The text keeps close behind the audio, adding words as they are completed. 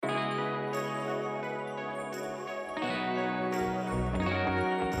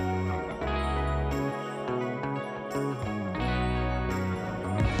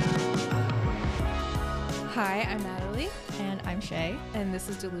Hi, I'm Natalie. And I'm Shay. And this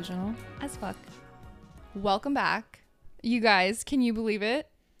is Delusional As fuck. Welcome back. You guys, can you believe it?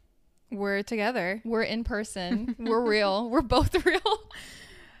 We're together. We're in person. We're real. We're both real.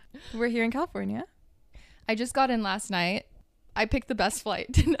 We're here in California. I just got in last night. I picked the best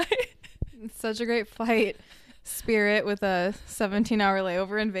flight tonight. It's such a great flight. Spirit with a 17-hour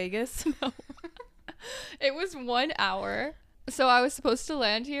layover in Vegas. No. It was 1 hour. So I was supposed to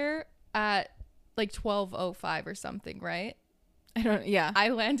land here at like 12:05 or something, right? Yeah. I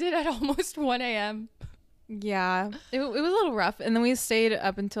landed at almost 1 a.m. Yeah. It was a little rough. And then we stayed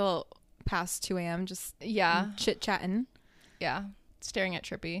up until past 2 a.m. just chit-chatting. Yeah. Staring at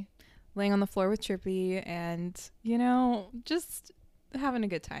Trippy. Laying on the floor with Trippy and, just having a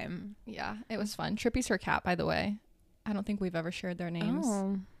good time. Yeah, it was fun. Trippy's her cat, by the way. I don't think we've ever shared their names.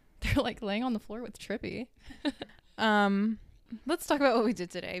 Oh. They're like laying on the floor with Trippy. Let's talk about what we did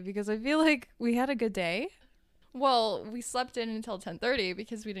today because I feel like we had a good day. Well, we slept in until 10:30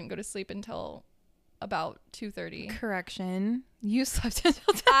 because we didn't go to sleep until about 2:30. Correction. You slept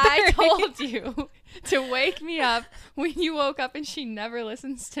until 10:30. I told you to wake me up when you woke up, and she never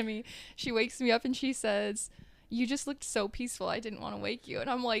listens to me. She wakes me up and she says, "You just looked so peaceful. I didn't want to wake you." And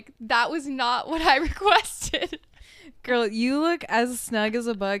I'm like, that was not what I requested. Girl, you look as snug as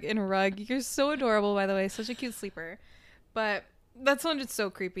a bug in a rug. You're so adorable, by the way. Such a cute sleeper. But that sounded so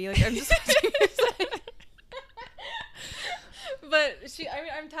creepy. Like, I'm just... But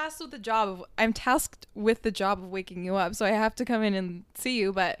I'm tasked with the job of waking you up, so I have to come in and see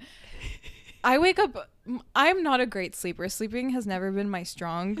you. But I wake up. I'm not a great sleeper. Sleeping has never been my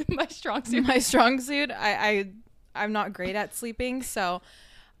strong suit. I'm not great at sleeping, so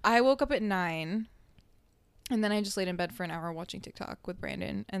I woke up at 9, and then I just laid in bed for an hour watching TikTok with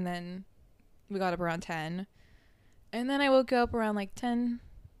Brandon, and then we got up around 10, and then I woke up around like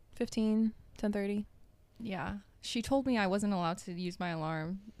 10:15, 10:30. Yeah. She told me I wasn't allowed to use my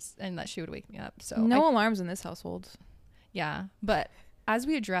alarm and that she would wake me up. So no alarms in this household. Yeah. But as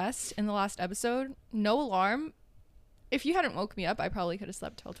we addressed in the last episode, no alarm. If you hadn't woke me up, I probably could have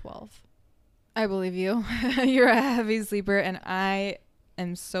slept till 12. I believe you. You're a heavy sleeper, and I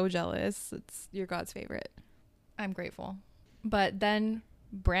am so jealous. You're God's favorite. I'm grateful. But then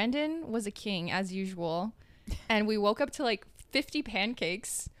Brandon was a king as usual. And we woke up to like 50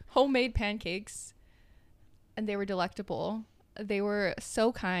 pancakes, homemade pancakes. And they were delectable. They were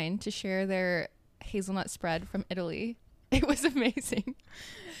so kind to share their hazelnut spread from Italy. It was amazing.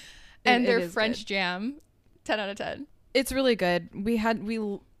 And their French jam, 10 out of 10. It's really good. We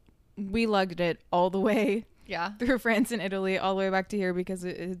lugged it all the way. Yeah. Through France and Italy all the way back to here because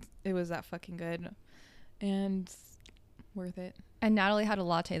it was that fucking good. And worth it. And Natalie had a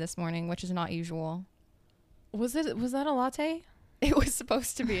latte this morning, which is not usual. Was that a latte? It was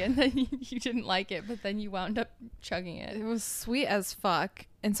supposed to be, and then you didn't like it, but then you wound up chugging it. It was sweet as fuck,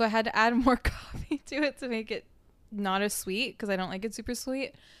 and so I had to add more coffee to it to make it not as sweet because I don't like it super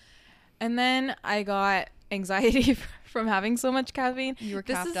sweet. And then I got anxiety from having so much caffeine. You were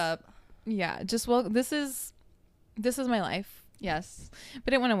caffed up. Yeah, this is my life. Yes,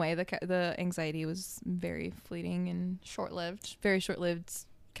 but it went away. The anxiety was very fleeting and very short-lived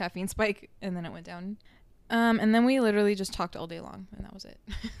caffeine spike, and then it went down. And then we literally just talked all day long, and that was it.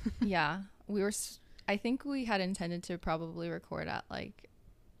 Yeah. I think we had intended to probably record at like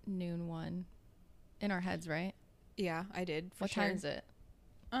noon 1 in our heads, right? Yeah, I did. What time is it?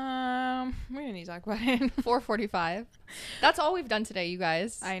 We don't need to talk about it. 4:45. That's all we've done today, you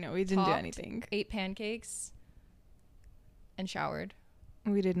guys. I know, we didn't do anything. 8 pancakes and showered.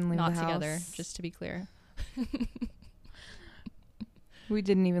 We didn't leave the house. Not together, just to be clear. We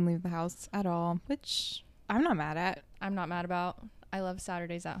didn't even leave the house at all, which... I'm not mad at. I'm not mad about. I love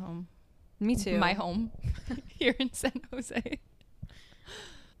Saturdays at home. Me too. My home here in San Jose.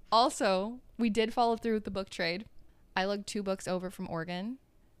 Also, we did follow through with the book trade. I lugged 2 books over from Oregon,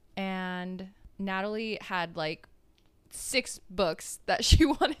 and Natalie had like 6 books that she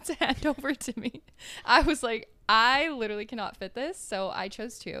wanted to hand over to me. I was like, I literally cannot fit this, so I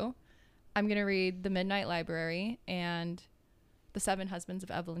chose 2. I'm going to read The Midnight Library and The 7 Husbands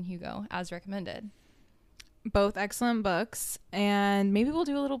of Evelyn Hugo, as recommended. Both excellent books, and maybe we'll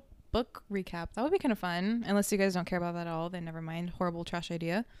do a little book recap. That would be kind of fun. Unless you guys don't care about that at all, then never mind. Horrible trash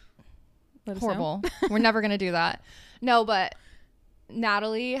idea. Horrible. We're never gonna do that. No, but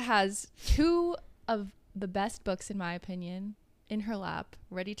Natalie has 2 of the best books in my opinion in her lap,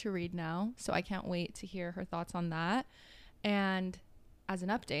 ready to read now, so I can't wait to hear her thoughts on that. And as an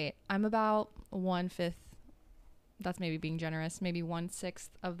update, I'm about 1/5, that's maybe being generous, maybe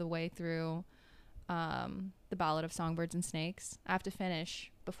 1/6 of the way through The Ballad of Songbirds and Snakes. I have to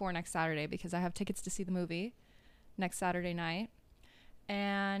finish before next Saturday because I have tickets to see the movie. next Saturday night.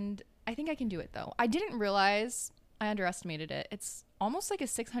 And I think I can do it, though. I didn't realize I underestimated it. It's almost like a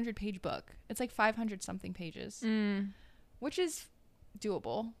 600-page book. It's like 500-something pages, which is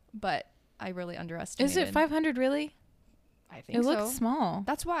doable, but I really underestimated. Is it 500 really? I think it so. It looks small.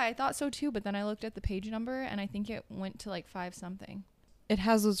 That's why I thought so too, but then I looked at the page number and I think it went to like 5-something. It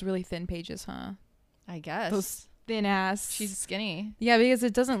has those really thin pages, huh? I guess. Those thin ass. She's skinny. Yeah, because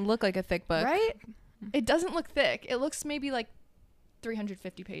it doesn't look like a thick book. Right? It doesn't look thick. It looks maybe like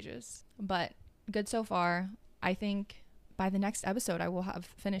 350 pages, but good so far. I think by the next episode I will have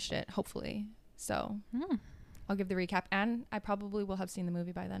finished it, hopefully. So I'll give the recap, and I probably will have seen the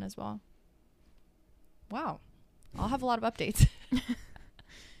movie by then as well. Wow. I'll have a lot of updates.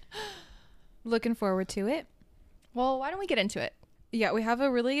 Looking forward to it. Well, why don't we get into it? Yeah, we have a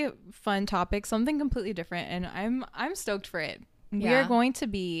really fun topic, something completely different, and I'm stoked for it. Yeah. We are going to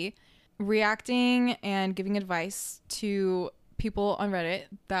be reacting and giving advice to people on Reddit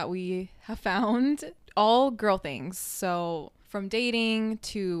that we have found, all girl things. So from dating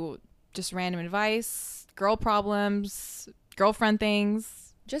to just random advice, girl problems, girlfriend things.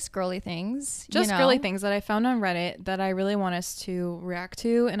 Just girly things. Just girly things that I found on Reddit that I really want us to react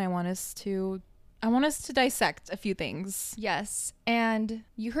to, and I want us to dissect a few things. Yes. And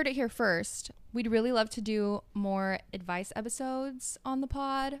you heard it here first. We'd really love to do more advice episodes on the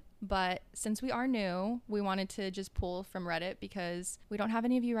pod, but since we are new, we wanted to just pull from Reddit because we don't have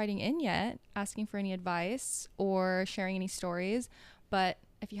any of you writing in yet asking for any advice or sharing any stories. But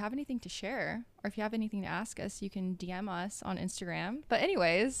if you have anything to share or if you have anything to ask us, you can DM us on Instagram. But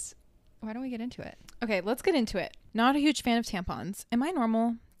anyways, why don't we get into it? Okay, let's get into it. Not a huge fan of tampons. Am I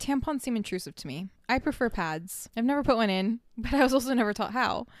normal? Tampons seem intrusive to me. I prefer pads. I've never put one in, but I was also never taught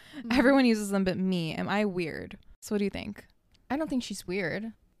how. Everyone uses them but me. Am I weird? So what do you think? I don't think she's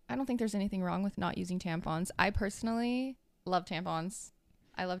weird. I don't think there's anything wrong with not using tampons. I personally love tampons.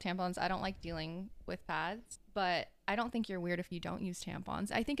 I love tampons. I don't like dealing with pads, but I don't think you're weird if you don't use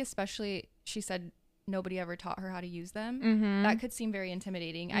tampons. I think especially, she said nobody ever taught her how to use them. That could seem very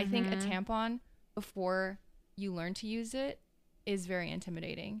intimidating. I think a tampon, before you learn to use it, is very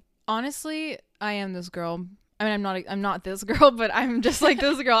intimidating. Honestly, I am this girl. I mean, I'm not this girl, but I'm just like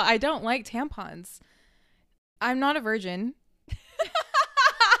this girl. I don't like tampons. I'm not a virgin.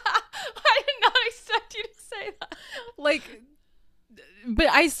 I did not expect you to say that. Like, but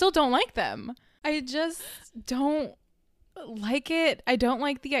I still don't like them. I just don't like it. I don't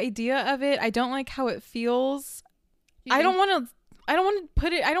like the idea of it. I don't like how it feels. I don't want to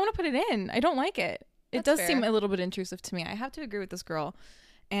put it in. I don't like it. It does seem a little bit intrusive to me. I have to agree with this girl.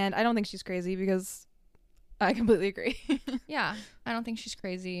 And I don't think she's crazy because I completely agree. Yeah, I don't think she's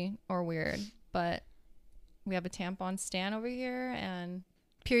crazy or weird, but we have a tampon stan over here and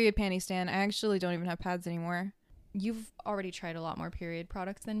period panty stan. I actually don't even have pads anymore. You've already tried a lot more period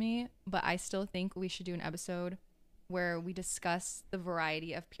products than me, but I still think we should do an episode where we discuss the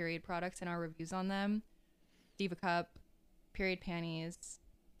variety of period products and our reviews on them. Diva Cup, period panties,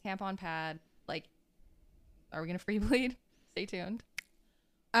 tampon pad. Like, are we going to free bleed? Stay tuned.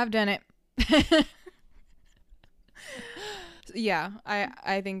 I've done it. Yeah,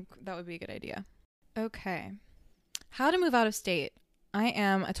 I think that would be a good idea. Okay. How to move out of state. I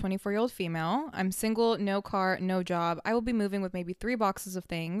am a 24-year-old female. I'm single, no car, no job. I will be moving with maybe 3 boxes of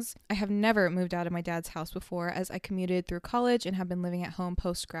things. I have never moved out of my dad's house before, as I commuted through college and have been living at home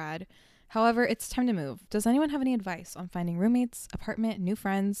post-grad. However, it's time to move. Does anyone have any advice on finding roommates, apartment, new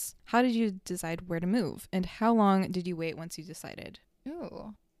friends? How did you decide where to move? And how long did you wait once you decided?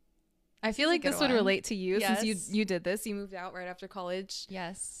 Ooh. I feel like this would relate to you yes. since you did this. You moved out right after college.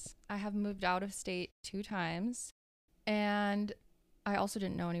 Yes. I have moved out of state 2 times. And I also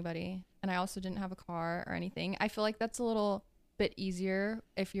didn't know anybody. And I also didn't have a car or anything. I feel like that's a little bit easier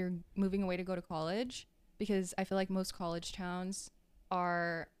if you're moving away to go to college, because I feel like most college towns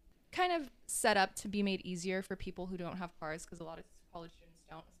are kind of set up to be made easier for people who don't have cars, because a lot of college students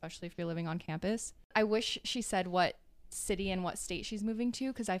don't, especially if you're living on campus. I wish she said what city and what state she's moving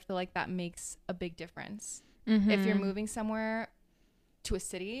to, because I feel like that makes a big difference. If you're moving somewhere to a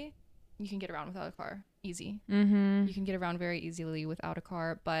city, you can get around without a car easy. You can get around very easily without a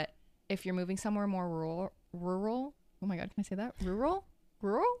car. But if you're moving somewhere more rural, oh my god, can I say that? Rural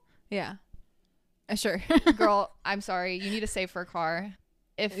Yeah, sure. Girl, I'm sorry, you need to save for a car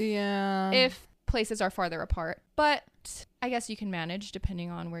if places are farther apart. But I guess you can manage depending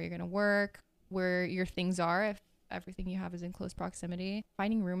on where you're going to work, where your things are, if everything you have is in close proximity.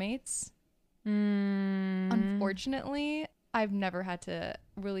 Finding roommates. Unfortunately, I've never had to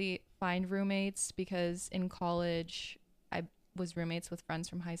really find roommates, because in college I was roommates with friends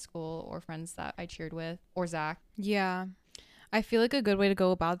from high school or friends that I cheered with, or Zach. Yeah. I feel like a good way to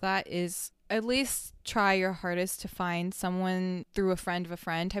go about that is at least try your hardest to find someone through a friend of a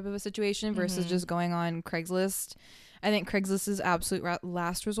friend type of a situation versus just going on Craigslist. I think Craigslist is absolute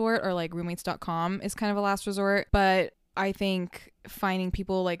last resort, or like roommates.com is kind of a last resort. But I think finding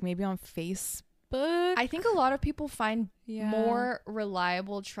people like maybe on Facebook. I think a lot of people find more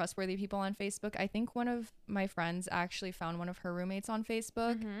reliable, trustworthy people on Facebook. I think one of my friends actually found one of her roommates on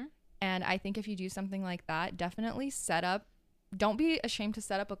Facebook. And I think if you do something like that, definitely don't be ashamed to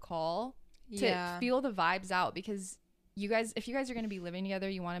set up a call to feel the vibes out, because if you guys are going to be living together,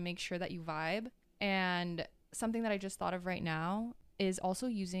 you want to make sure that you vibe. And something that I just thought of right now is also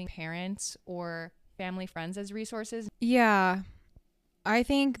using parents or family friends as resources. Yeah. I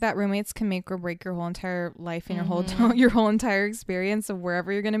think that roommates can make or break your whole entire life and your whole entire experience of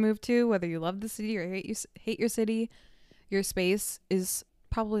wherever you're going to move to, whether you love the city or hate your city. Your space is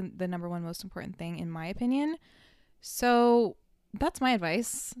probably the number one most important thing, in my opinion. So that's my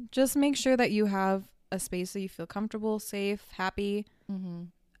advice. Just make sure that you have a space that you feel comfortable, safe, happy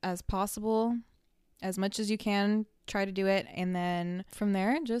as possible, as much as you can. Try to do it. And then from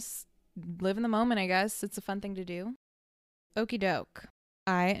there, just live in the moment, I guess. It's a fun thing to do. Okie doke.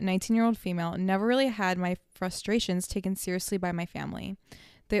 I, 19-year-old female, never really had my frustrations taken seriously by my family.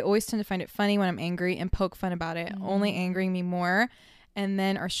 They always tend to find it funny when I'm angry and poke fun about it, only angering me more, and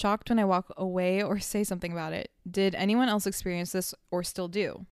then are shocked when I walk away or say something about it. Did anyone else experience this or still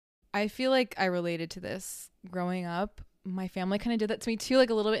do? I feel like I related to this growing up. My family kind of did that to me too, like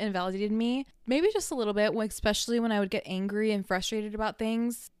a little bit invalidated me. Maybe just a little bit, especially when I would get angry and frustrated about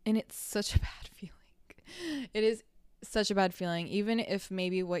things. And it's such a bad feeling. It is such a bad feeling, even if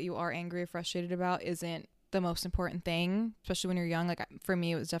maybe what you are angry or frustrated about isn't the most important thing, especially when you're young. Like for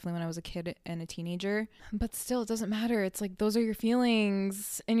me, it was definitely when I was a kid and a teenager, but still, it doesn't matter. It's like those are your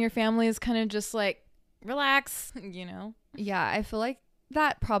feelings, and your family is kind of just like, relax, you know? Yeah, I feel like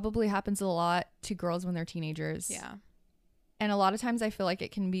that probably happens a lot to girls when they're teenagers. Yeah. And a lot of times I feel like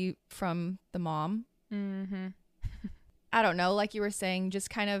it can be from the mom. I don't know, like you were saying, just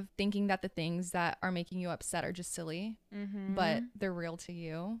kind of thinking that the things that are making you upset are just silly, but they're real to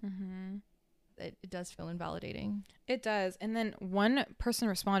you. It does feel invalidating. It does. And then one person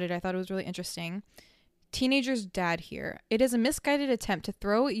responded, I thought it was really interesting. Teenager's dad here. It is a misguided attempt to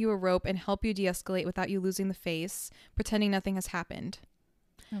throw you a rope and help you de-escalate without you losing the face, pretending nothing has happened.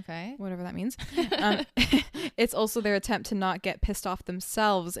 Okay. Whatever that means. It's also their attempt to not get pissed off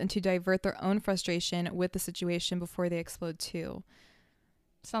themselves and to divert their own frustration with the situation before they explode too.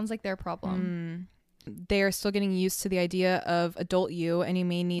 Sounds like their problem. They are still getting used to the idea of adult you, and you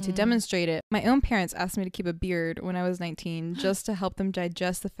may need to demonstrate it. My own parents asked me to keep a beard when I was 19 just to help them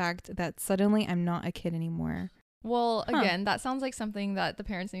digest the fact that suddenly I'm not a kid anymore. Well, again, that sounds like something that the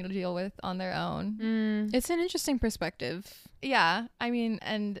parents need to deal with on their own. It's an interesting perspective. Yeah. I mean,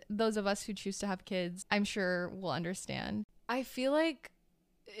 and those of us who choose to have kids, I'm sure will understand. I feel like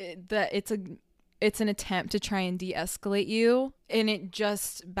that it's an attempt to try and de-escalate you, and it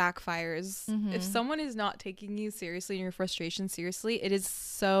just backfires. If someone is not taking you seriously and your frustration seriously,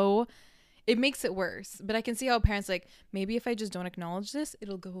 it makes it worse. But I can see how parents like, maybe if I just don't acknowledge this,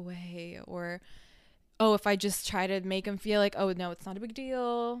 it'll go away. Or, oh, if I just try to make them feel like, oh, no, it's not a big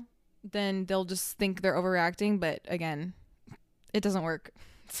deal, then they'll just think they're overreacting. But again, it doesn't work.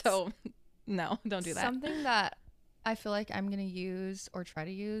 So no, don't do that. Something that I feel like I'm going to use or try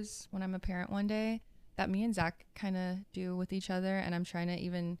to use when I'm a parent one day that me and Zach kind of do with each other, and I'm trying to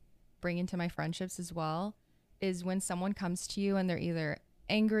even bring into my friendships as well, is when someone comes to you and they're either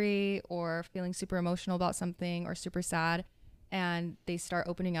angry or feeling super emotional about something or super sad, and they start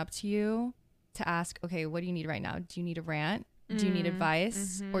opening up to you to ask, okay, what do you need right now? Do you need a rant? Do you need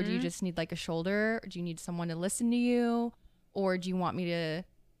advice? Or do you just need like a shoulder? Or do you need someone to listen to you? Or do you want me to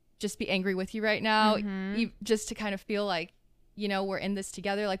just be angry with you right now? Just to kind of feel like, you know, we're in this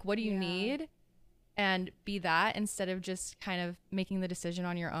together. Like, what do you need? And be that, instead of just kind of making the decision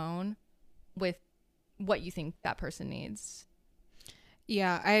on your own with what you think that person needs.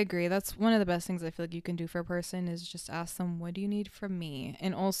 Yeah, I agree. That's one of the best things I feel like you can do for a person, is just ask them, what do you need from me?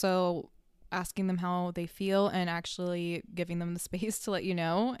 And also asking them how they feel and actually giving them the space to let you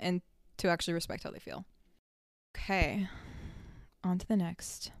know and to actually respect how they feel. Okay, on to the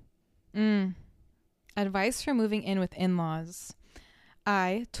next. Advice for moving in with in-laws.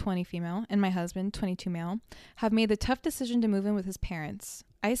 I, 20 female, and my husband, 22 male, have made the tough decision to move in with his parents.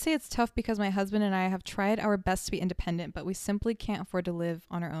 I say it's tough because my husband and I have tried our best to be independent, but we simply can't afford to live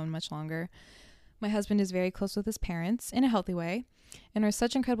on our own much longer. My husband is very close with his parents in a healthy way and are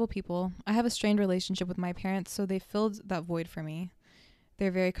such incredible people. I have a strained relationship with my parents, so they filled that void for me.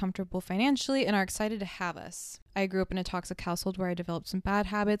 They're very comfortable financially and are excited to have us. I grew up in a toxic household where I developed some bad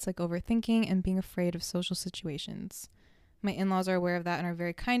habits like overthinking and being afraid of social situations. My in-laws are aware of that and are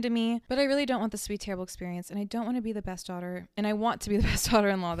very kind to me, but I really don't want this to be a terrible experience, and I don't want to be the best daughter, and I want to be the best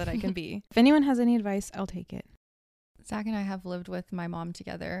daughter-in-law that I can be. If anyone has any advice, I'll take it. Zach and I have lived with my mom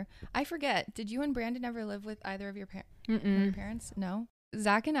together. I forget, did you and Brandon ever live with either of your parents? No?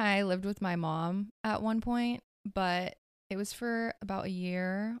 Zach and I lived with my mom at one point, but it was for about a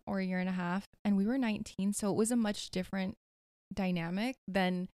year or a year and a half, and we were 19, so it was a much different dynamic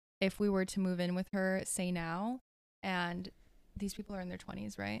than if we were to move in with her, say now, and these people are in their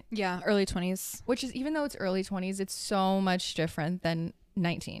 20s, right? Yeah, early 20s. Which is, even though it's early 20s, it's so much different than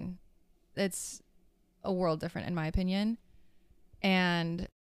 19. It's a world different, in my opinion. And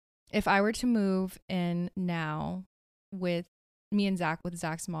if I were to move in now with me and Zach, with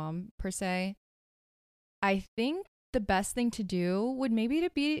Zach's mom, per se, I think the best thing to do would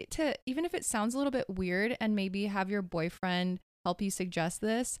maybe to, even if it sounds a little bit weird, and maybe have your boyfriend help you suggest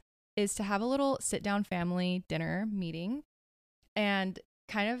this, is to have a little sit down family dinner meeting and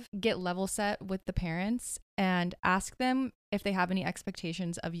kind of get level set with the parents and ask them if they have any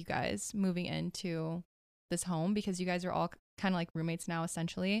expectations of you guys moving into this home, because you guys are all kind of like roommates now,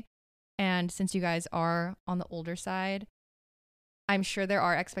 essentially. And since you guys are on the older side, I'm sure there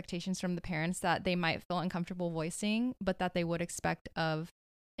are expectations from the parents that they might feel uncomfortable voicing, but that they would expect of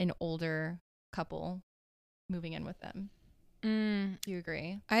an older couple moving in with them. Do you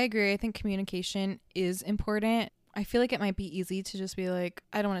agree? I agree. I think communication is important. I feel like it might be easy to just be like,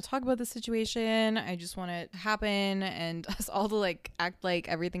 I don't want to talk about the situation. I just want it to happen and us all to like act like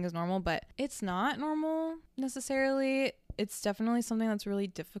everything is normal, but it's not normal necessarily. It's definitely something that's really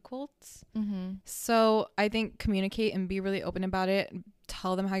difficult. So I think communicate and be really open about it.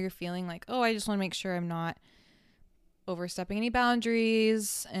 Tell them how you're feeling. Like, oh, I just want to make sure I'm not overstepping any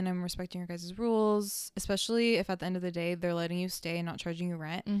boundaries and I'm respecting your guys' rules, especially if at the end of the day they're letting you stay and not charging you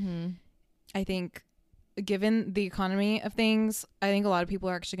rent. I think given the economy of things, I think a lot of people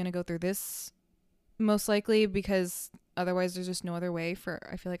are actually going to go through this most likely, because otherwise there's just no other way for,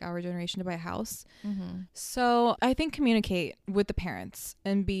 I feel like, our generation to buy a house. So I think communicate with the parents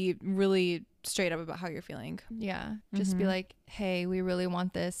and be really straight up about how you're feeling. Yeah. Just be like, hey, we really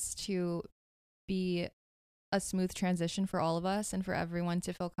want this to be a smooth transition for all of us and for everyone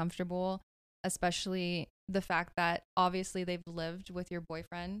to feel comfortable, especially the fact that obviously they've lived with your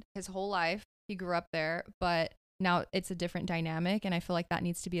boyfriend his whole life. He grew up there, but now it's a different dynamic, and I feel like that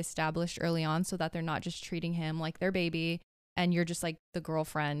needs to be established early on so that they're not just treating him like their baby and you're just like the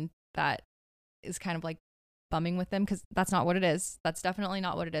girlfriend that is kind of like bumming with them, because that's not what it is. That's definitely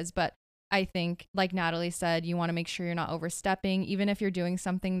not what it is. But I think, like Natalie said, you want to make sure you're not overstepping, even if you're doing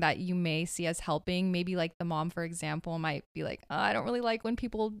something that you may see as helping. Maybe like the mom, for example, might be like, oh, I don't really like when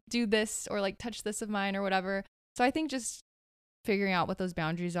people do this or like touch this of mine or whatever. So I think just figuring out what those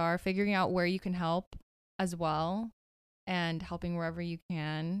boundaries are, figuring out where you can help as well, and helping wherever you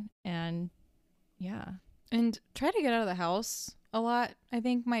can. And yeah. And try to get out of the house a lot, I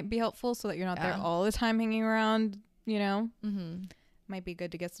think might be helpful, so that you're not there all the time hanging around, you know? Might be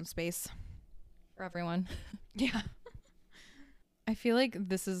good to get some space. For everyone. Yeah. I feel like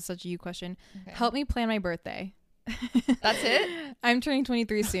this is such a you question. Okay. Help me plan my birthday. That's it? I'm turning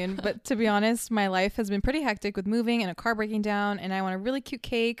 23 soon, but to be honest, my life has been pretty hectic with moving and a car breaking down, and I want a really cute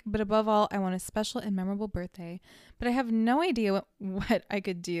cake, but above all, I want a special and memorable birthday. But I have no idea what I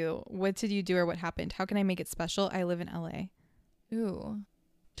could do. What did you do, or what happened? How can I make it special? I live in LA. Ooh.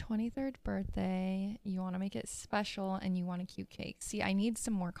 23rd birthday, you want to make it special and you want a cute cake. See, I need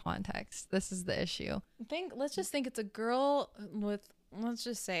some more context. This is the issue. Let's just think it's a girl with, let's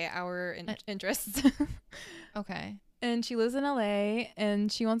just say, our interests. Okay. And she lives in LA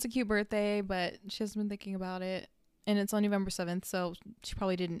and she wants a cute birthday, but she hasn't been thinking about it. And it's on November 7th, so she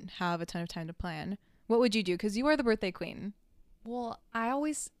probably didn't have a ton of time to plan. What would you do? Because you are the birthday queen. Well,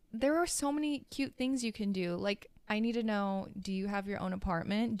 there are so many cute things you can do. Like, I need to know, do you have your own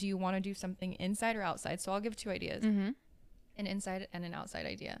apartment? Do you want to do something inside or outside? So I'll give two ideas, an inside and an outside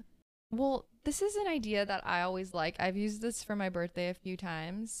idea. Well, this is an idea that I always like. I've used this for my birthday a few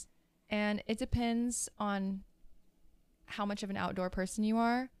times, and it depends on how much of an outdoor person you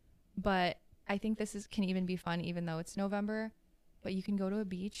are. But I think can even be fun, even though it's November. But you can go to a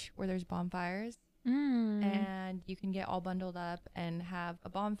beach where there's bonfires, and you can get all bundled up and have a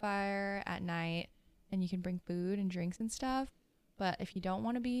bonfire at night. And you can bring food and drinks and stuff. But if you don't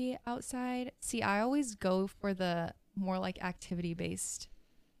want to be outside, see, I always go for the more like activity-based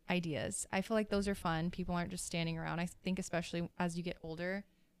ideas. I feel like those are fun. People aren't just standing around. I think especially as you get older,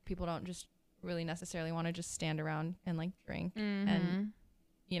 people don't just really necessarily want to just stand around and like drink and,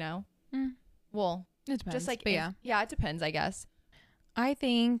 you know, well, it depends. Just like, but yeah, it depends, I guess. I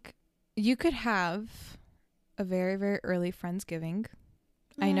think you could have a very, very early Friendsgiving.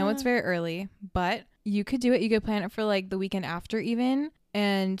 I know it's very early, but you could do it. You could plan it for like the weekend after even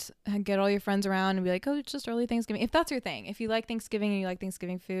and get all your friends around and be like, oh, it's just early Thanksgiving. If that's your thing, if you like Thanksgiving and you like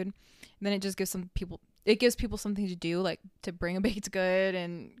Thanksgiving food, then it just gives people something to do, like to bring a baked good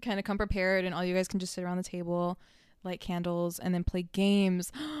and kind of come prepared, and all you guys can just sit around the table, light candles, and then play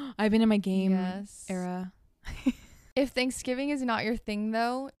games. I've been in my game era. If Thanksgiving is not your thing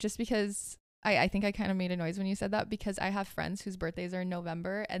though, just because I think I kind of made a noise when you said that, because I have friends whose birthdays are in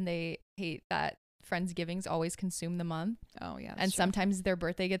November and they hate that Friendsgivings always consume the month. Oh yeah. And sometimes their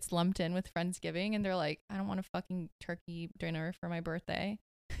birthday gets lumped in with Friendsgiving and they're like, I don't want a fucking turkey dinner for my birthday.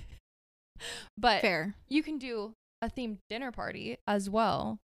 But fair. You can do a themed dinner party as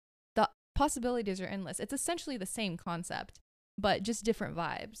well. The possibilities are endless. It's essentially the same concept, but just different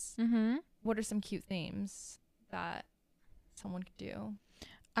vibes. What are some cute themes that someone could do?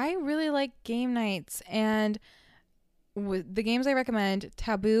 I really like game nights, and with the games I recommend,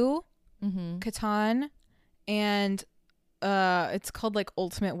 Taboo, Catan, and it's called like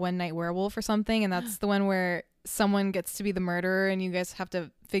Ultimate One Night Werewolf or something, and that's the one where someone gets to be the murderer and you guys have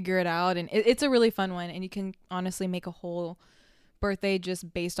to figure it out, and it's a really fun one, and you can honestly make a whole birthday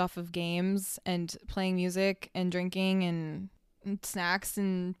just based off of games and playing music and drinking and snacks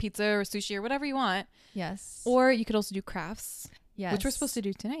and pizza or sushi or whatever you want. Yes. Or you could also do crafts. Yes. Which we're supposed to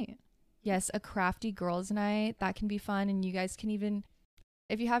do tonight. Yes, a crafty girls' night. That can be fun. And you guys can even,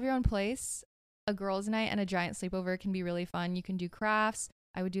 if you have your own place, a girls' night and a giant sleepover can be really fun. You can do crafts.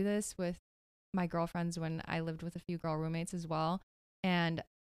 I would do this with my girlfriends when I lived with a few girl roommates as well. And,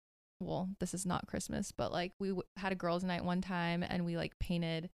 well, this is not Christmas, but like we had a girls' night one time and we like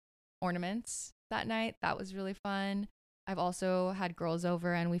painted ornaments that night. That was really fun. I've also had girls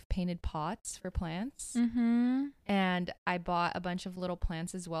over and we've painted pots for plants. And I bought a bunch of little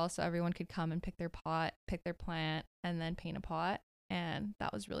plants as well, so everyone could come and pick their pot, pick their plant, and then paint a pot. And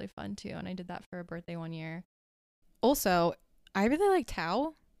that was really fun too. And I did that for a birthday one year. Also, I really like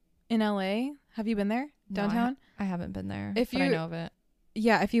Tao in LA. Have you been there? Downtown? No, I haven't been there, but I know of it.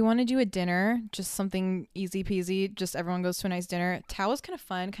 Yeah, if you want to do a dinner, just something easy peasy, just everyone goes to a nice dinner. Tao is kind of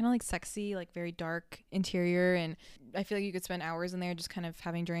fun, kind of like sexy, like very dark interior, and I feel like you could spend hours in there just kind of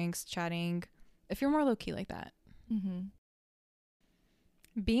having drinks, chatting, if you're more low-key like that.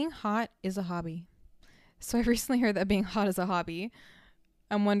 Being hot is a hobby. So I recently heard that being hot is a hobby.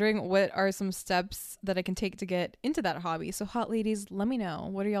 I'm wondering what are some steps that I can take to get into that hobby. So hot ladies, let me know.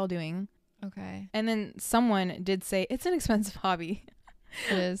 What are y'all doing? Okay. And then someone did say it's an expensive hobby.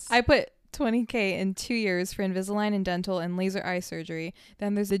 It is. I put $20,000 in 2 years for Invisalign and dental and laser eye surgery.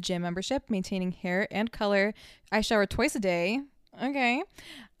 Then there's the gym membership, maintaining hair and color. I shower twice a day. Okay.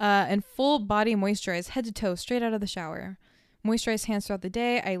 And full body moisturize head to toe straight out of the shower. Moisturize hands throughout the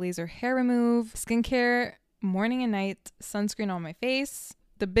day. I laser hair remove, skincare, morning and night, sunscreen on my face.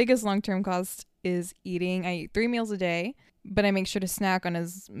 The biggest long-term cost is eating. I eat 3 meals a day, but I make sure to snack on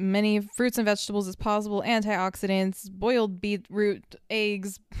as many fruits and vegetables as possible, antioxidants, boiled beetroot,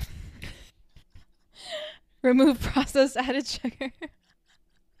 eggs, remove processed added sugar.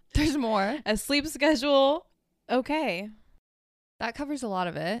 There's more. A sleep schedule. Okay. That covers a lot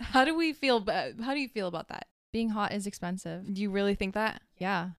of it. How do you feel about that? Being hot is expensive. Do you really think that?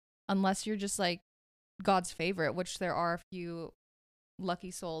 Yeah. Unless you're just like God's favorite, which there are a few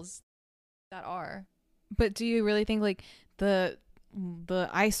lucky souls that are. But do you really think like the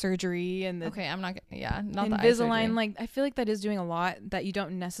eye surgery and the not the Invisalign, eye surgery. Like I feel like that is doing a lot that you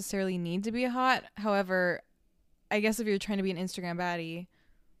don't necessarily need to be hot. However, I guess if you're trying to be an Instagram baddie,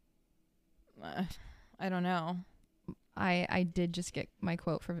 I don't know. I did just get my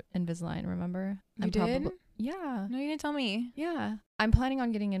quote for Invisalign, remember? You did? Yeah. No, you didn't tell me. Yeah. I'm planning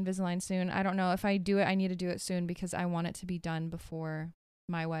on getting Invisalign soon. I don't know if I do it. I need to do it soon because I want it to be done before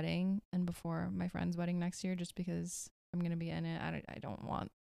my wedding and before my friend's wedding next year, just because I'm going to be in it. I don't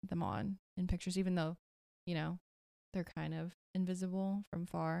want them on in pictures, even though, you know, they're kind of invisible from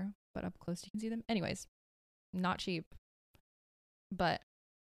far, but up close you can see them. Anyways, not cheap. But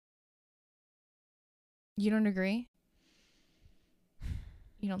you don't agree?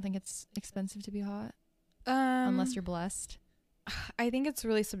 You don't think it's expensive to be hot? Unless you're blessed? I think it's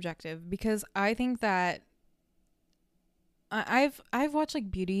really subjective because I think that I've watched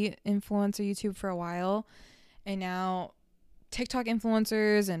like beauty influencer YouTube for a while, and now TikTok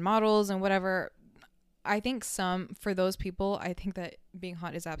influencers and models and whatever. I think for those people, I think that being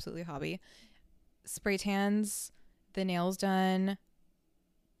hot is absolutely a hobby. Spray tans, the nails done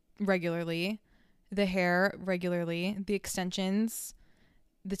regularly, the hair regularly, the extensions,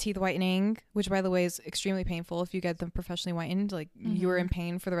 the teeth whitening, which by the way is extremely painful if you get them professionally whitened. Like you're in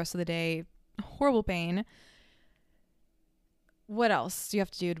pain for the rest of the day. Horrible pain. What else do you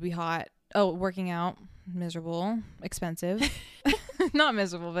have to do to be hot? Oh, working out. Miserable. Expensive. Not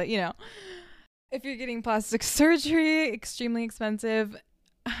miserable, but you know. If you're getting plastic surgery, extremely expensive.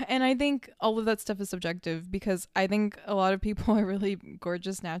 And I think all of that stuff is subjective because I think a lot of people are really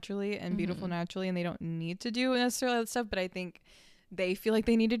gorgeous naturally and beautiful naturally, and they don't need to do necessarily that stuff, but I think they feel like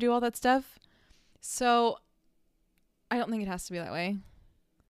they need to do all that stuff. So I don't think it has to be that way.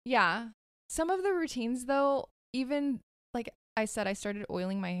 Yeah. Some of the routines though, even like I said, I started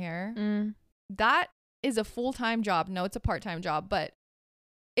oiling my hair. That is a full-time job. No, it's a part-time job, but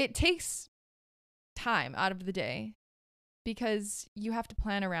it takes time out of the day because you have to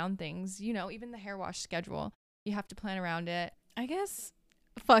plan around things. You know, even the hair wash schedule, you have to plan around it. I guess,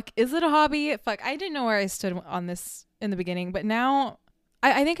 is it a hobby? I didn't know where I stood on this in the beginning, but now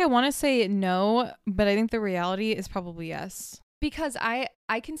I think I want to say no, but I think the reality is probably yes. Because I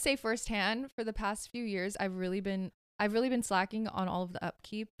can say firsthand, for the past few years, I've really been slacking on all of the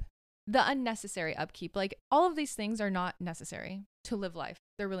upkeep, the unnecessary upkeep. Like all of these things are not necessary to live life.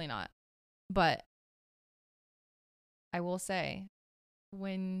 They're really not. But I will say,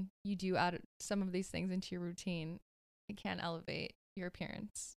 when you do add some of these things into your routine, it can elevate your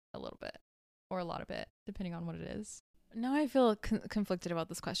appearance a little bit or a lot of it, depending on what it is. Now I feel conflicted about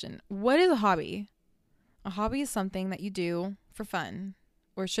this question. What is a hobby? A hobby is something that you do for fun,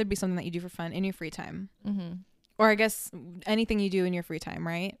 or should be something that you do for fun in your free time. Or I guess anything you do in your free time,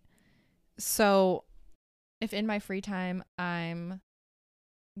 right? So if in my free time I'm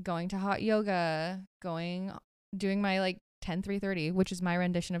going to hot yoga, doing my like 10-330, which is my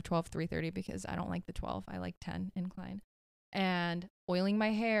rendition of 12-330 because I don't like the 12. I like 10 incline. And oiling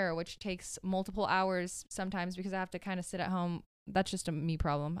my hair, which takes multiple hours sometimes because I have to kind of sit at home. That's just a me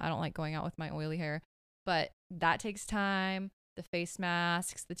problem. I don't like going out with my oily hair. But that takes time. The face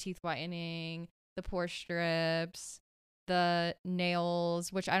masks, the teeth whitening, the pore strips, the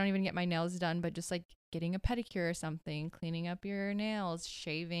nails, which I don't even get my nails done, but just like getting a pedicure or something, cleaning up your nails,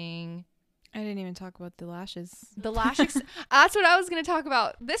 shaving. I didn't even talk about the lashes. The that's what I was going to talk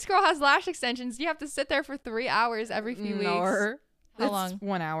about. This girl has lash extensions. You have to sit there for 3 hours every few weeks. How long?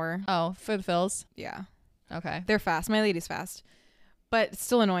 1 hour. Oh, for the fills? Yeah. Okay. They're fast. My lady's fast. But it's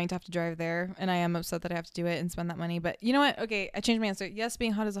still annoying to have to drive there. And I am upset that I have to do it and spend that money. But you know what? Okay, I changed my answer. Yes,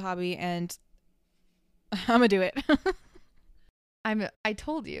 being hot is a hobby. And I'm going to do it. I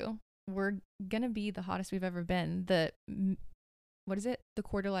told you. We're going to be the hottest we've ever been. What is it? The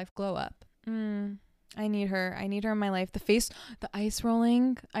quarter life glow up. I need her in my life. The ice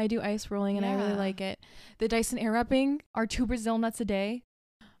rolling. I do ice rolling and I really like it. The Dyson air wrapping. Our 2 Brazil nuts a day.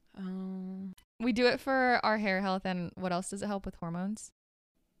 We do it for our hair health. And what else does it help with? Hormones?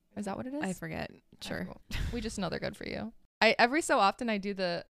 Is that what it is? I forget. Sure. We just know they're good for you. Every so often I do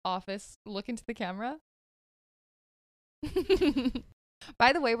the office look into the camera.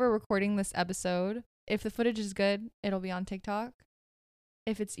 By the way, we're recording this episode. If the footage is good, it'll be on TikTok.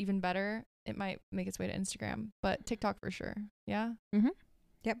 If it's even better, it might make its way to Instagram, but TikTok for sure. Yeah.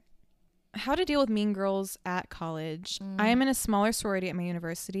 Yep. How to deal with mean girls at college. I am in a smaller sorority at my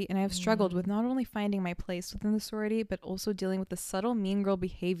university, and I have struggled with not only finding my place within the sorority, but also dealing with the subtle mean girl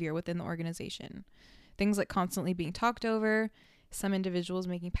behavior within the organization. Things like constantly being talked over, some individuals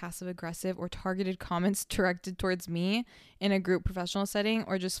making passive aggressive or targeted comments directed towards me in a group professional setting,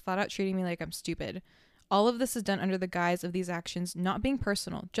 or just flat out treating me like I'm stupid. All of this is done under the guise of these actions not being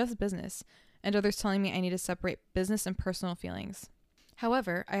personal, just business, and others telling me I need to separate business and personal feelings.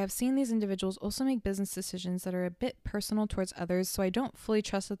 However, I have seen these individuals also make business decisions that are a bit personal towards others, so I don't fully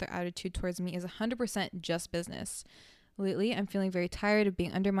trust that their attitude towards me is 100% just business. Lately, I'm feeling very tired of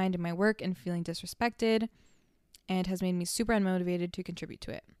being undermined in my work and feeling disrespected, and has made me super unmotivated to contribute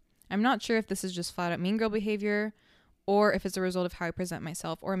to it. I'm not sure if this is just flat out mean girl behavior, or if it's a result of how I present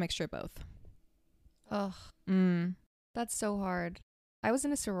myself, or a mixture of both. Ugh. That's so hard. I was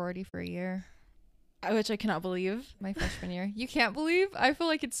in a sorority for a year. Which I cannot believe. My freshman year. You can't believe? I feel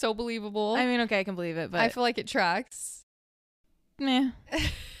like it's so believable. I mean, okay, I can believe it, but I feel like it tracks. Meh.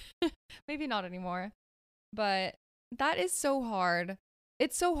 Maybe not anymore. But that is so hard.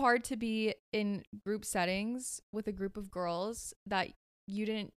 It's so hard to be in group settings with a group of girls that you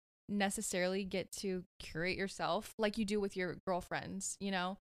didn't necessarily get to curate yourself like you do with your girlfriends, you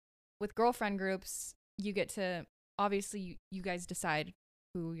know? With girlfriend groups, you get to, obviously, you guys decide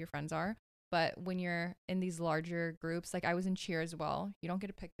who your friends are, But when you're in these larger groups, like I was in cheer as well, you don't get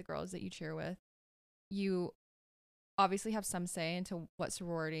to pick the girls that you cheer with. You obviously have some say into what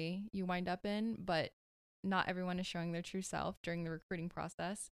sorority you wind up in, but not everyone is showing their true self during the recruiting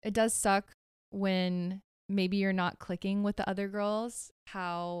process. It does suck when maybe you're not clicking with the other girls,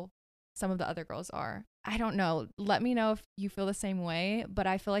 how some of the other girls are. I don't know. Let me know if you feel the same way, but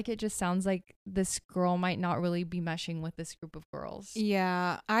I feel like it just sounds like this girl might not really be meshing with this group of girls.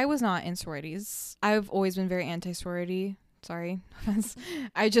 Yeah, I was not in sororities. I've always been very anti-sorority. Sorry.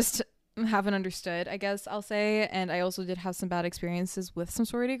 I just haven't understood, I guess I'll say. And I also did have some bad experiences with some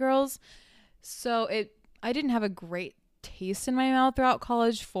sorority girls. So I didn't have a great taste in my mouth throughout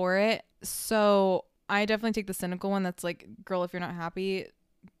college for it. So I definitely take the cynical one that's like, girl, if you're not happy,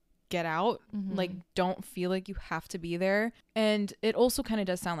 get out. Like, don't feel like you have to be there. And it also kind of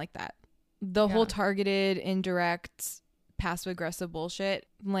does sound like that. The whole targeted, indirect, passive aggressive bullshit,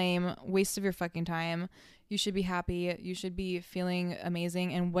 lame, waste of your fucking time. You should be happy. You should be feeling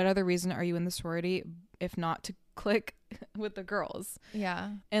amazing. And what other reason are you in the sorority if not to click with the girls?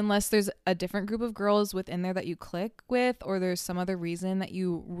 Yeah. Unless there's a different group of girls within there that you click with, or there's some other reason that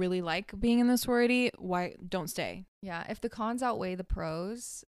you really like being in the sorority, why don't stay? Yeah. If the cons outweigh the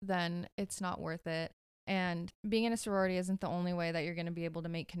pros, then it's not worth it. And being in a sorority isn't the only way that you're going to be able to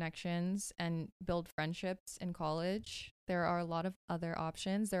make connections and build friendships in college. There are a lot of other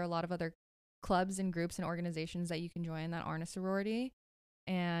options. There are a lot of other clubs and groups and organizations that you can join that aren't a sorority.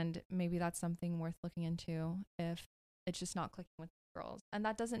 And maybe that's something worth looking into if it's just not clicking with girls. And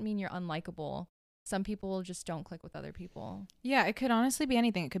that doesn't mean you're unlikable. Some people just don't click with other people. Yeah, it could honestly be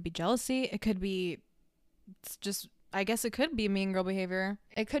anything. It could be jealousy. It could be just, I guess it could be mean girl behavior.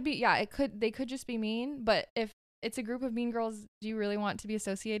 It could be, yeah, they could just be mean. But if it's a group of mean girls, do you really want to be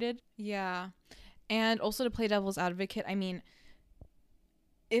associated? Yeah. And also to play devil's advocate, I mean,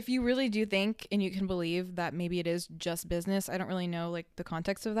 if you really do think and you can believe that maybe it is just business, I don't really know like the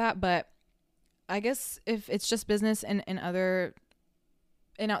context of that, but I guess if it's just business and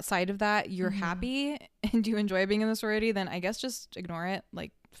outside of that you're happy and you enjoy being in the sorority, then I guess just ignore it.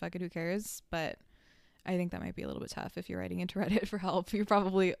 Like, fuck it, who cares? But I think that might be a little bit tough if you're writing into Reddit for help. You're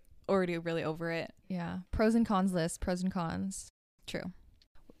probably already really over it. Yeah. Pros and cons list. Pros and cons. True.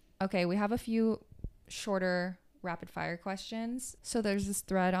 Okay, we have a few shorter rapid fire questions. So there's this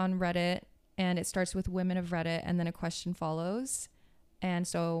thread on Reddit and it starts with women of Reddit and then a question follows. And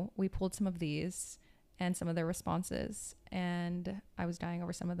so we pulled some of these and some of their responses, and I was dying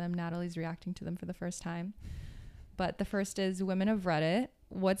over some of them. Natalie's reacting to them for the first time. But the first is, women of Reddit,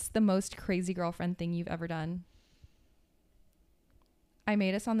 what's the most crazy girlfriend thing you've ever done? I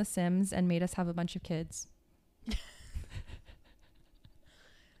made us on The Sims and made us have a bunch of kids.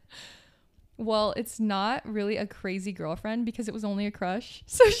 Well, it's not really a crazy girlfriend because it was only a crush.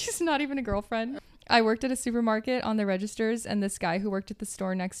 So she's not even a girlfriend. I worked at a supermarket on the registers, and this guy who worked at the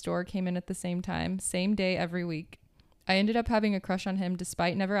store next door came in at the same time, same day every week. I ended up having a crush on him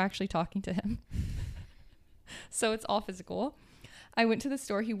despite never actually talking to him. So it's all physical. I went to the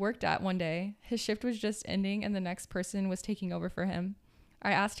store he worked at one day. His shift was just ending and the next person was taking over for him.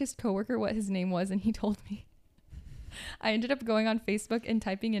 I asked his coworker what his name was and he told me. I ended up going on Facebook and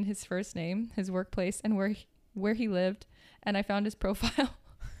typing in his first name, his workplace, and where he lived, and I found his profile.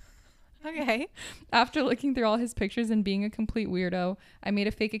 Okay. After looking through all his pictures and being a complete weirdo, I made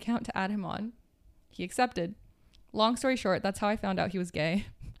a fake account to add him on. He accepted. Long story short, that's how I found out he was gay.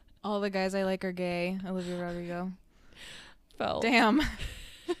 All the guys I like are gay. Olivia Rodrigo. Felt. Damn.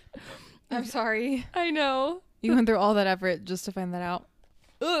 I'm sorry. I know. You went through all that effort just to find that out.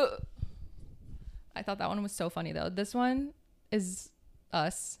 Ugh. I thought that one was so funny though. This one is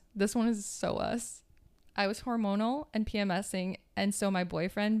us. This one is so us. I was hormonal and PMSing, and so my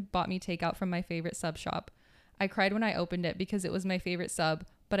boyfriend bought me takeout from my favorite sub shop. I cried when I opened it because it was my favorite sub,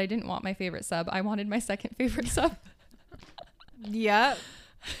 but I didn't want my favorite sub. I wanted my second favorite sub. Yeah.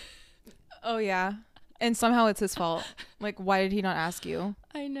 Oh yeah. And somehow it's his fault. Like, why did he not ask you?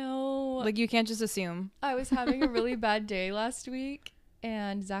 I know. Like, you can't just assume. I was having a really bad day last week,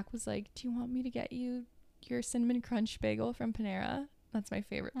 and Zach was like, do you want me to get you your cinnamon crunch bagel from Panera? That's my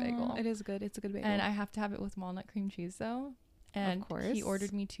favorite bagel. It is good. It's a good bagel. And I have to have it with walnut cream cheese, though. And of course. He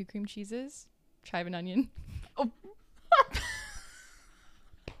ordered me 2 cream cheeses, chive and onion. Oh.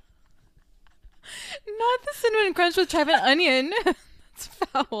 Not the cinnamon crunch with chive and onion. That's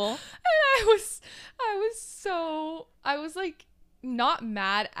foul. And I was like, not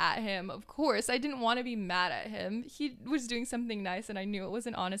mad at him. Of course, I didn't want to be mad at him. He was doing something nice and I knew it was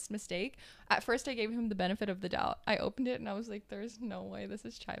an honest mistake. At first I gave him the benefit of the doubt. I opened it and I was like, there's no way this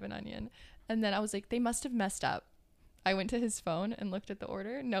is chive and onion. And then I was like, they must have messed up. I went to his phone and looked at the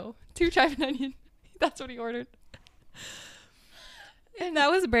order. No, 2 chive and onion. That's what he ordered. If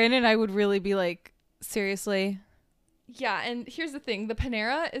that was Brandon, I would really be like, seriously? Yeah, and here's the thing. The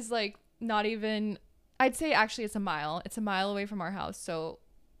Panera is like not even, I'd say actually it's a mile. It's a mile away from our house. So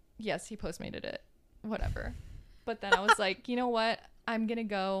yes, he Postmated it. Whatever. But then I was like, you know what? I'm going to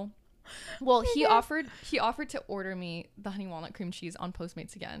go. Well, he offered to order me the honey walnut cream cheese on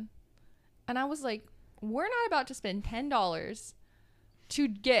Postmates again. And I was like, we're not about to spend $10 to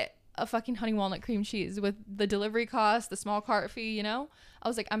get a fucking honey walnut cream cheese with the delivery cost, the small cart fee, you know? I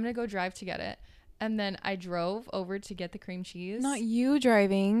was like, I'm going to go drive to get it. And then I drove over to get the cream cheese. Not you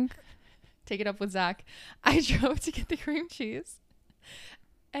driving. Take it up with Zach. I drove to get the cream cheese.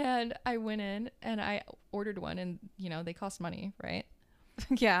 And I went in and I ordered one, and, you know, they cost money, right?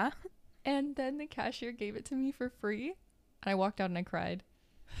 Yeah. And then the cashier gave it to me for free. And I walked out and I cried.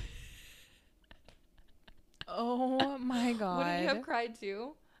 Oh my God. Wouldn't you have cried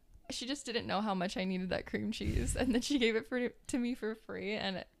too? She just didn't know how much I needed that cream cheese. And then she gave it to me for free,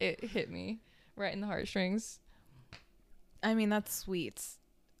 and it hit me right in the heartstrings. I mean, that's sweet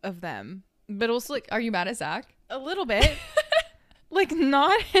of them. But also, like, are you mad at Zach? A little bit. Like,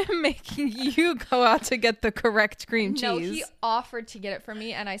 not him making you go out to get the correct cream cheese. No, he offered to get it for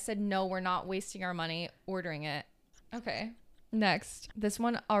me, and I said, no, we're not wasting our money ordering it. Okay. Next. This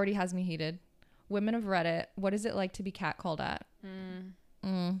one already has me heated. Women of Reddit, what is it like to be catcalled at?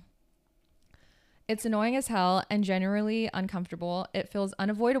 It's annoying as hell and generally uncomfortable. It feels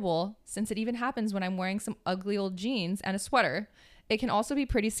unavoidable since it even happens when I'm wearing some ugly old jeans and a sweater. It can also be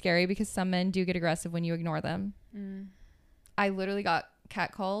pretty scary because some men do get aggressive when you ignore them. I literally got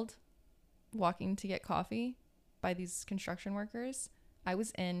catcalled walking to get coffee by these construction workers. I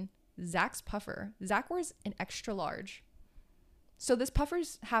was in Zach's puffer. Zach wears an extra large. So this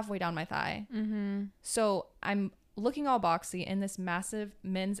puffer's halfway down my thigh. So I'm looking all boxy in this massive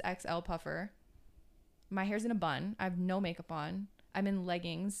men's XL puffer. My hair's in a bun. I have no makeup on. I'm in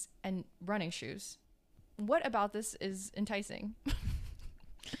leggings and running shoes. What about this is enticing?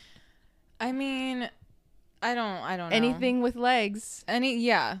 I mean, I don't know. Anything with legs.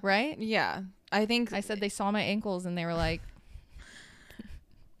 Yeah. Right? Yeah. I think I said they saw my ankles and they were like,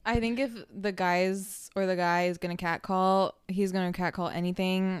 I think if the guy is gonna catcall, he's gonna catcall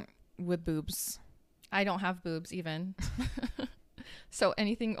anything with boobs. I don't have boobs even. So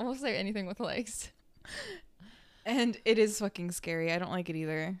almost like anything with legs. And it is fucking scary. I don't like it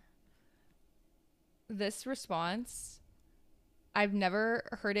either. This response, I've never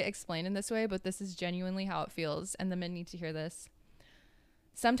heard it explained in this way, but this is genuinely how it feels, and the men need to hear this.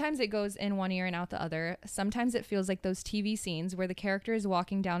 Sometimes it goes in one ear and out the other. Sometimes it feels like those TV scenes where the character is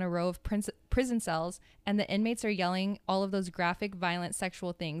walking down a row of prison cells and the inmates are yelling all of those graphic, violent,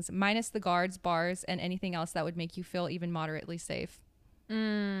 sexual things, minus the guards, bars, and anything else that would make you feel even moderately safe.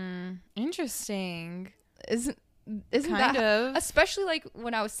 Interesting. Isn't kind of. Especially like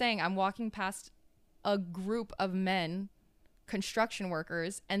when I was saying I'm walking past a group of men, construction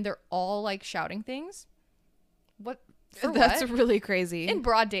workers, and they're all like shouting things. That's really crazy. In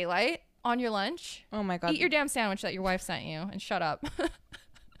broad daylight on your lunch. Oh my God. Eat your damn sandwich that your wife sent you and shut up.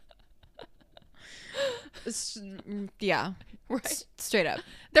 Yeah. Right. Straight up.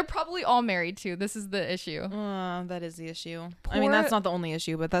 They're probably all married too. This is the issue. That is the issue. I mean, that's not the only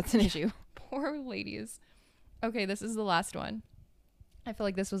issue, but that's an issue. Poor ladies. Okay, this is the last one. I feel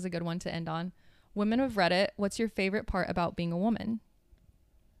like this was a good one to end on. Women of Reddit, what's your favorite part about being a woman?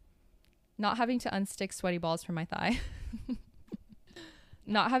 Not having to unstick sweaty balls from my thigh.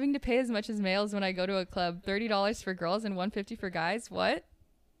 Not having to pay as much as males when I go to a club. $30 for girls and $150 for guys. What?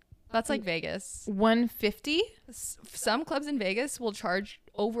 That's like Vegas. $150? Some clubs in Vegas will charge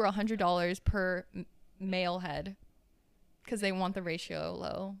over $100 per male head because they want the ratio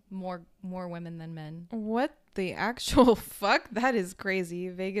low. More women than men. What the actual fuck? That is crazy.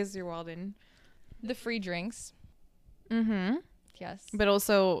 Vegas, you're wildin'. The free drinks. Yes. But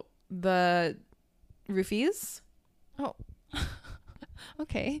also the roofies. Oh.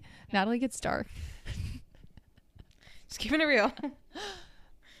 Okay. Natalie gets dark. Just keeping it real.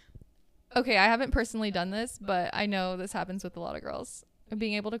 Okay, I haven't personally done this, but I know this happens with a lot of girls.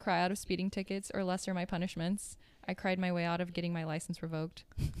 Being able to cry out of speeding tickets or lesser my punishments. I cried my way out of getting my license revoked.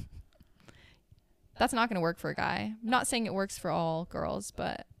 That's not going to work for a guy. I'm not saying it works for all girls,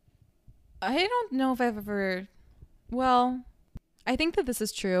 but I don't know if I've ever... Well, I think that this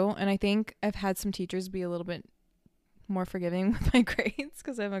is true, and I think I've had some teachers be a little bit more forgiving with my grades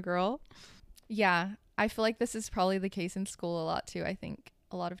because I'm a girl. Yeah, I feel like this is probably the case in school a lot too. I think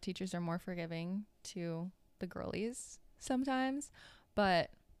a lot of teachers are more forgiving to the girlies sometimes. But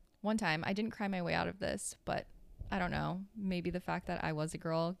one time, I didn't cry my way out of this, but I don't know, maybe the fact that I was a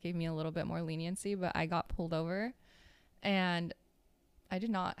girl gave me a little bit more leniency, but I got pulled over and I did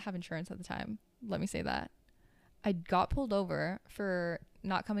not have insurance at the time. Let me say that. I got pulled over for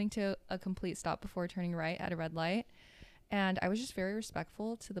not coming to a complete stop before turning right at a red light. And I was just very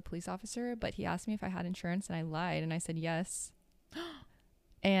respectful to the police officer, but he asked me if I had insurance and I lied and I said yes.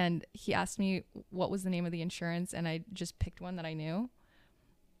 And he asked me what was the name of the insurance and I just picked one that I knew.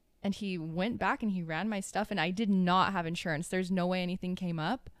 And he went back and he ran my stuff and I did not have insurance. There's no way anything came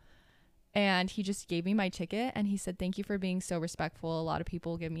up. And he just gave me my ticket and he said, "Thank you for being so respectful. A lot of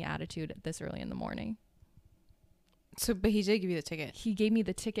people give me attitude this early in the morning." So, but he did give you the ticket. He gave me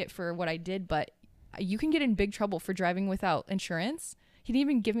the ticket for what I did, but you can get in big trouble for driving without insurance. He didn't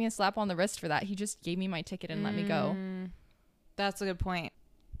even give me a slap on the wrist for that. He just gave me my ticket and let me go. That's a good point.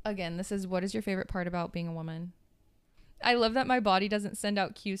 Again, this is what is your favorite part about being a woman? I love that my body doesn't send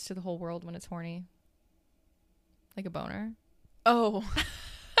out cues to the whole world when it's horny. Like a boner. Oh.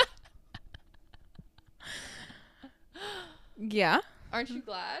 Yeah. Aren't you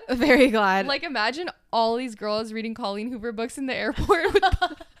glad? Very glad. Like, imagine all these girls reading Colleen Hoover books in the airport with,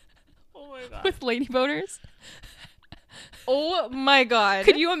 oh my God. with lady boners. Oh my God.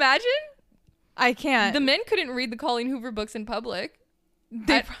 Could you imagine? I can't. The men couldn't read the Colleen Hoover books in public.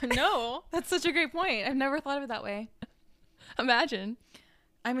 No. That's such a great point. I've never thought of it that way. Imagine.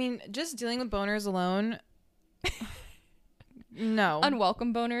 I mean, just dealing with boners alone. No.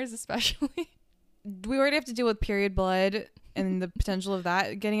 Unwelcome boners, especially. We already have to deal with period blood and the potential of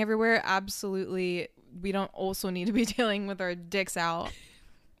that getting everywhere. Absolutely. We don't also need to be dealing with our dicks out.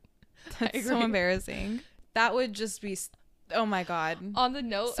 That's so embarrassing. That would just be, oh my God. On the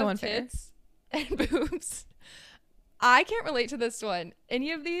note so of unfair. tits and boobs, I can't relate to this one,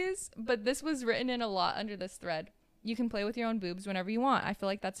 any of these, but this was written in a lot under this thread. You can play with your own boobs whenever you want. I feel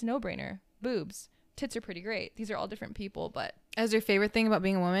like that's a no-brainer. Boobs. Tits are pretty great. These are all different people, but... As your favorite thing about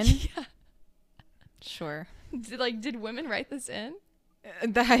being a woman? Yeah. Sure. Did women write this in?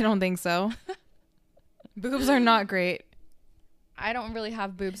 I don't think so. Boobs are not great. I don't really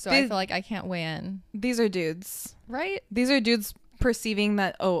have boobs, so I feel like I can't weigh in. These are dudes. Right? These are dudes perceiving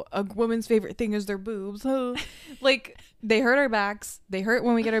that, oh, a woman's favorite thing is their boobs. Like, they hurt our backs. They hurt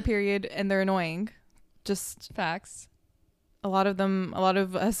when we get our period, and they're annoying. Just facts. A lot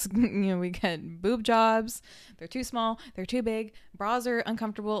of us, we get boob jobs. They're too small. They're too big. Bras are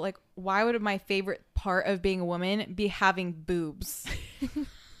uncomfortable. Like, why would my favorite part of being a woman be having boobs?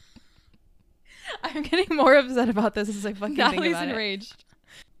 I'm getting more upset about this as I fucking think about it. Enraged.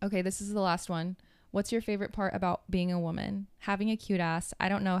 Okay, this is the last one. What's your favorite part about being a woman? Having a cute ass. I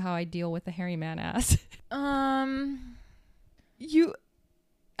don't know how I deal with a hairy man ass. I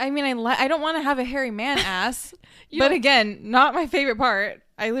don't want to have a hairy man ass, but again, not my favorite part.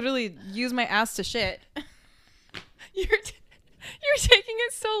 I literally use my ass to shit. You're taking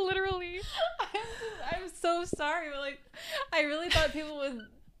it so literally. I'm so sorry, but like, I really thought people would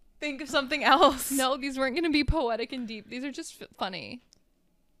think of something else. No, these weren't going to be poetic and deep. These are just funny.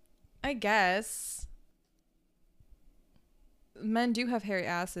 I guess. Men do have hairy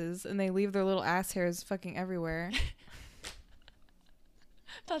asses, and they leave their little ass hairs fucking everywhere.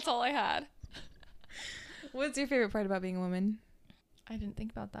 That's all I had. What's your favorite part about being a woman? I didn't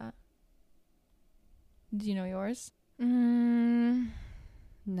think about that. Do you know yours?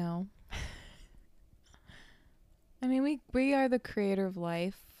 No. I mean, we are the creator of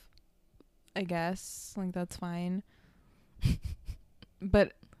life, I guess. Like, that's fine.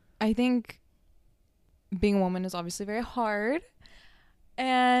 But I think being a woman is obviously very hard.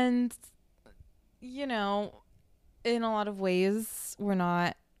 And, in a lot of ways, we're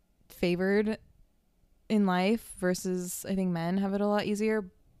not favored in life versus I think men have it a lot easier.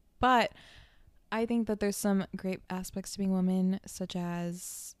 But I think that there's some great aspects to being a woman, such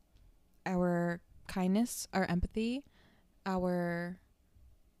as our kindness, our empathy, our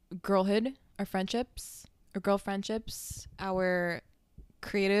girlhood, our friendships, our girl friendships, our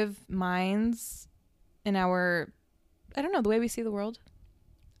creative minds, and our, I don't know, the way we see the world.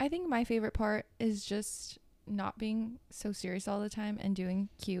 I think my favorite part is just not being so serious all the time and doing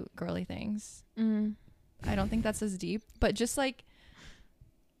cute girly things. I don't think that's as deep, but just like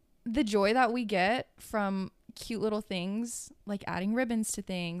the joy that we get from cute little things, like adding ribbons to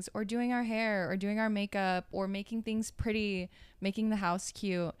things or doing our hair or doing our makeup or making things pretty, making the house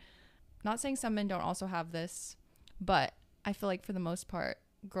cute. Not saying some men don't also have this, but I feel like for the most part,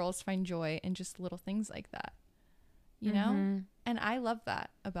 girls find joy in just little things like that, you know? And I love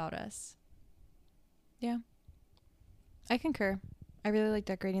that about us. Yeah. I concur. I really like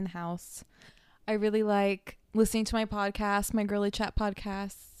decorating the house. I really like listening to my podcast, my girly chat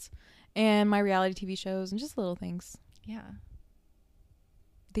podcasts, And my reality TV shows and just little things. Yeah.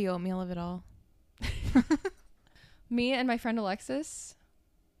 The oatmeal of it all. Me and my friend Alexis,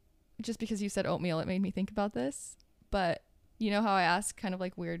 just because you said oatmeal, it made me think about this. But you know how I ask kind of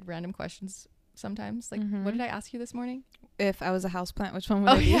like weird random questions sometimes? Like, what did I ask you this morning? If I was a houseplant, which one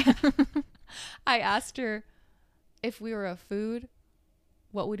would I be? Yeah. I asked her if we were a food,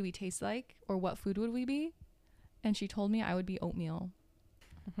 what would we taste like? Or what food would we be? And she told me I would be oatmeal.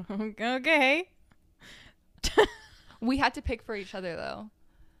 Okay. We had to pick for each other, though.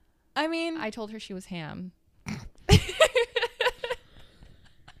 I mean, I told her she was ham.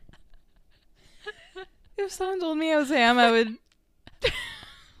 if someone told me I was ham, I would.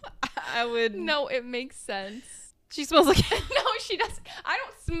 I would. No, it makes sense. She smells like. No, she doesn't. I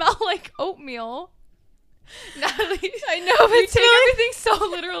don't smell like oatmeal. Natalie, I know, but you take everything so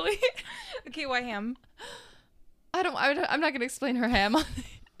literally. Okay, why ham? I'm not gonna explain her ham.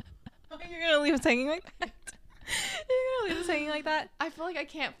 You're gonna leave us hanging like that? You're gonna leave us hanging like that? I feel like I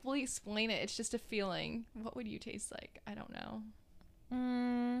can't fully explain it. It's just a feeling. What would you taste like? I don't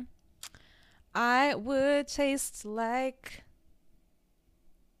know. I would taste like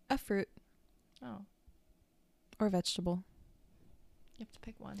a fruit. Oh. Or vegetable. You have to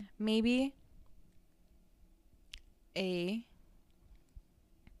pick one. Maybe I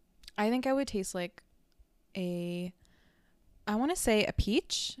think I would taste like I want to say a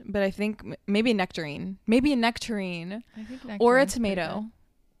peach, but I think maybe a nectarine. Maybe a nectarine. I think or a tomato.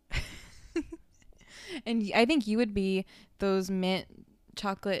 And I think you would be those mint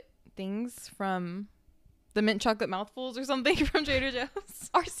chocolate things from the mint chocolate mouthfuls or something from Trader Joe's.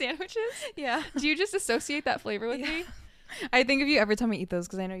 Our sandwiches? Yeah. Do you just associate that flavor with me? I think of you every time I eat those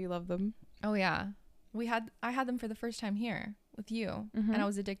because I know you love them. Oh yeah. I had them for the first time here with you, and I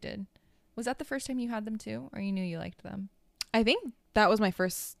was addicted. Was that the first time you had them too, or you knew you liked them? I think that was my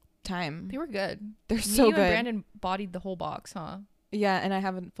first time. They were good. They're so good. And Brandon bodied the whole box, huh? Yeah, and I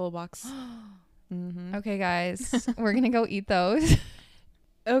have a full box. Okay, guys, we're gonna go eat those.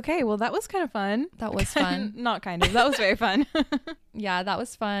 Okay, well that was kind of fun. That was fun. Not kind of. That was very fun. Yeah, that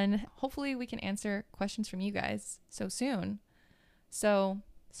was fun. Hopefully we can answer questions from you guys so soon. So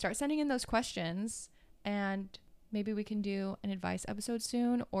start sending in those questions, and maybe we can do an advice episode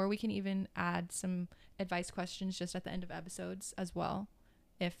soon, or we can even add some advice questions just at the end of episodes as well,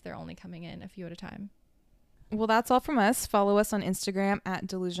 if they're only coming in a few at a time. Well, that's all from us. Follow us on Instagram at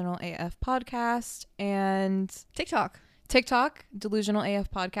DelusionalAF Podcast and TikTok, DelusionalAF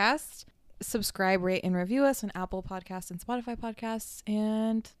Podcast. Subscribe, rate, and review us on Apple Podcasts and Spotify Podcasts.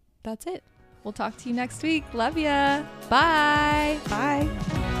 And that's it. We'll talk to you next week. Love ya. Bye.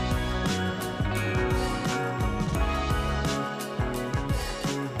 Bye.